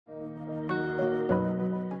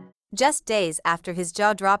Just days after his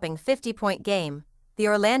jaw-dropping 50-point game, the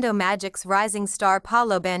Orlando Magic's rising star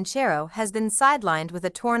Paolo Banchero has been sidelined with a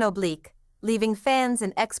torn oblique, leaving fans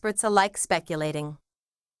and experts alike speculating.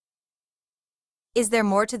 Is there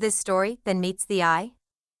more to this story than meets the eye?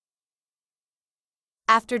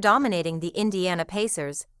 After dominating the Indiana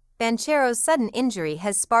Pacers, Banchero's sudden injury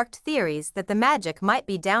has sparked theories that the Magic might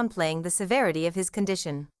be downplaying the severity of his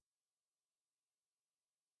condition.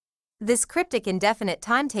 This cryptic indefinite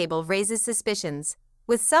timetable raises suspicions,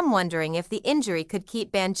 with some wondering if the injury could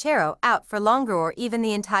keep Banchero out for longer or even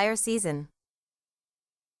the entire season.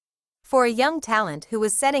 For a young talent who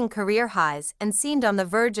was setting career highs and seemed on the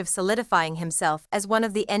verge of solidifying himself as one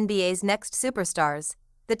of the NBA's next superstars,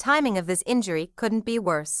 the timing of this injury couldn't be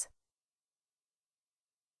worse.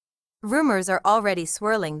 Rumors are already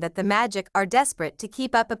swirling that the Magic are desperate to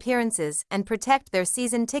keep up appearances and protect their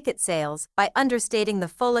season ticket sales by understating the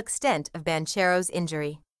full extent of Banchero's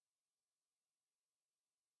injury.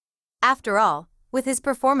 After all, with his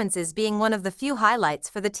performances being one of the few highlights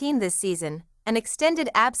for the team this season, an extended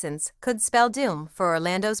absence could spell doom for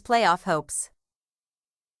Orlando's playoff hopes.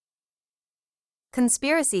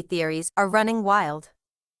 Conspiracy theories are running wild.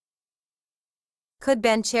 Could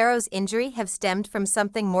Banchero's injury have stemmed from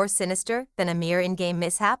something more sinister than a mere in-game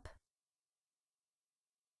mishap?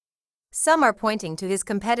 Some are pointing to his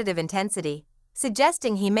competitive intensity,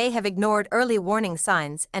 suggesting he may have ignored early warning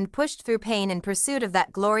signs and pushed through pain in pursuit of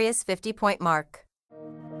that glorious 50-point mark.